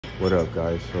What up,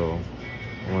 guys? So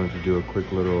I wanted to do a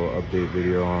quick little update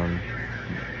video on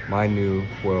my new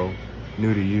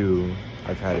to you,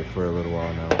 I've had it for a little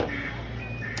while now,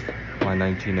 my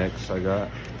 19X I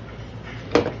got.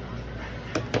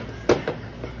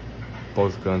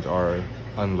 Both guns are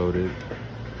unloaded.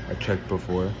 I checked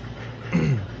before.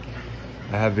 I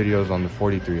have videos on the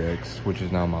 43X, which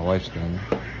is now my wife's gun.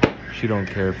 She don't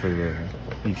care for the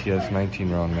ETS 19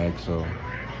 round mag, so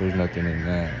there's nothing in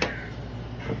that.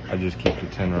 I just keep the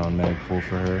 10 round mag full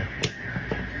for her.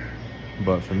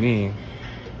 But for me,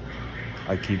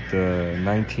 I keep the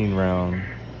 19 round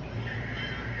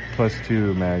plus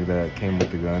 2 mag that came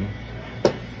with the gun.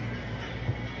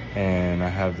 And I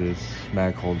have this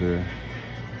mag holder,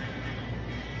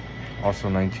 also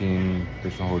 19,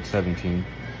 this one holds 17.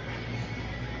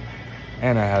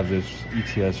 And I have this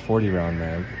ETS 40 round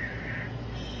mag.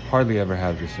 Hardly ever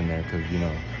have this in there because, you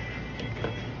know,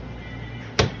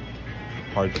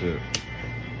 hard to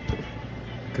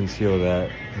conceal that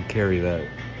and carry that.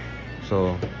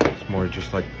 So it's more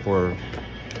just like for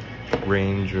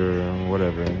range or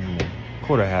whatever. You know,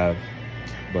 cool to have,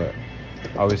 but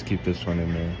I always keep this one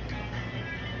in there.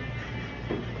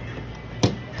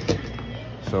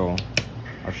 So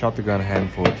I've shot the gun a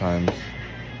handful of times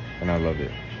and I love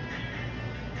it.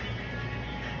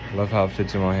 I love how it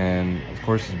fits in my hand. Of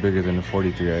course it's bigger than the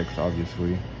 43X,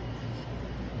 obviously.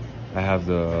 I have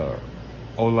the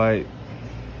Olight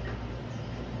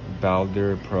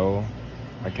Balder Pro.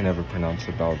 I can never pronounce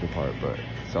the Balder part, but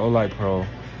it's the Olight Pro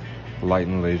light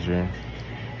and laser.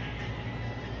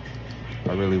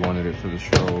 I really wanted it for the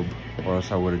strobe, or else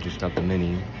I would have just got the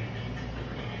mini.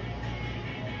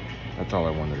 That's all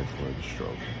I wanted it for, the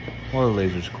strobe. Well, the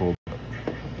laser's cool, but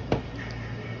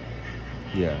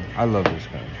yeah, I love this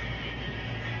gun.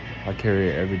 I carry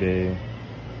it every day.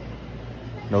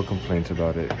 No complaints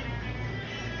about it.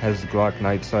 Has the Glock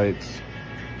night sights.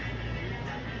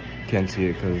 Can't see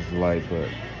it because it's light, but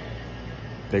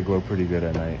they glow pretty good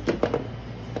at night.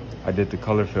 I did the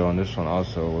color fill on this one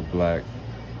also with black.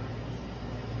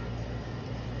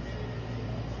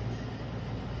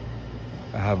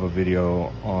 I have a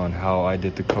video on how I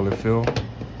did the color fill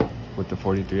with the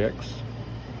 43X.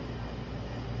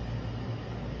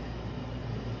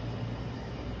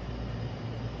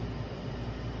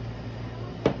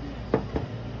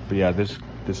 But yeah, this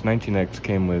 19X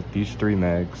came with these 3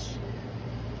 mags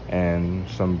and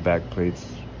some back plates,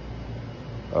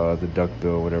 the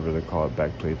duckbill, whatever they call it,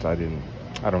 back plates. I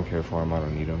don't care for them, I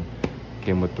don't need them.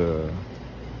 Came with the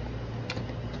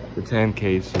tan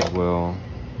case as well,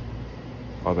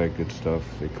 all that good stuff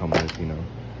they come with, you know.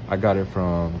 I got it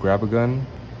from Grab a Gun.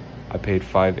 I paid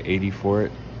 $5.80 for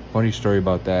it. Funny story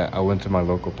about that, I went to my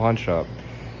local pawn shop.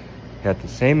 He had the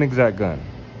same exact gun,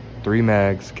 3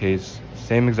 mags, case,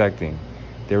 same exact thing.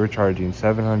 They were charging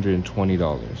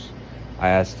 $720. I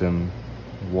asked him,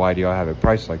 why do y'all have it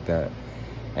priced like that?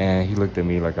 And he looked at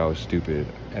me like I was stupid.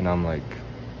 And I'm like,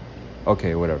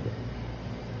 okay, whatever.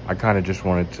 I kind of just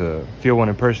wanted to feel one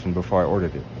in person before I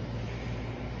ordered it.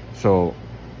 So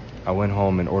I went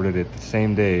home and ordered it the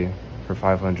same day for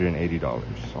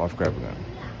 $580 off Grab a Gun.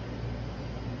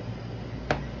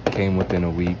 Came within a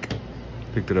week.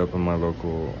 Picked it up in my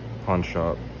local pawn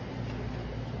shop,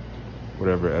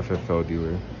 whatever FFL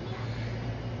dealer,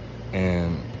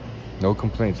 and no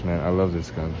complaints, man. I love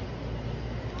this gun.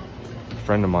 A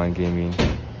friend of mine gave me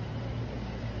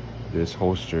this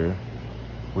holster,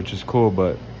 which is cool,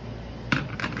 but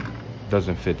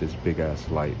doesn't fit this big ass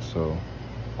light, so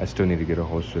I still need to get a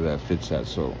holster that fits that,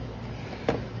 so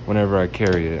whenever I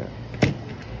carry it,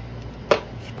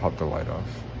 just pop the light off,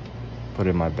 put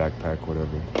it in my backpack,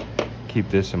 whatever. Keep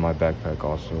this in my backpack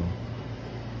also.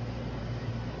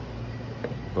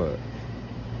 But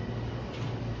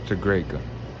it's a great gun.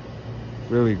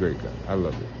 Really great gun. I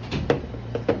love it.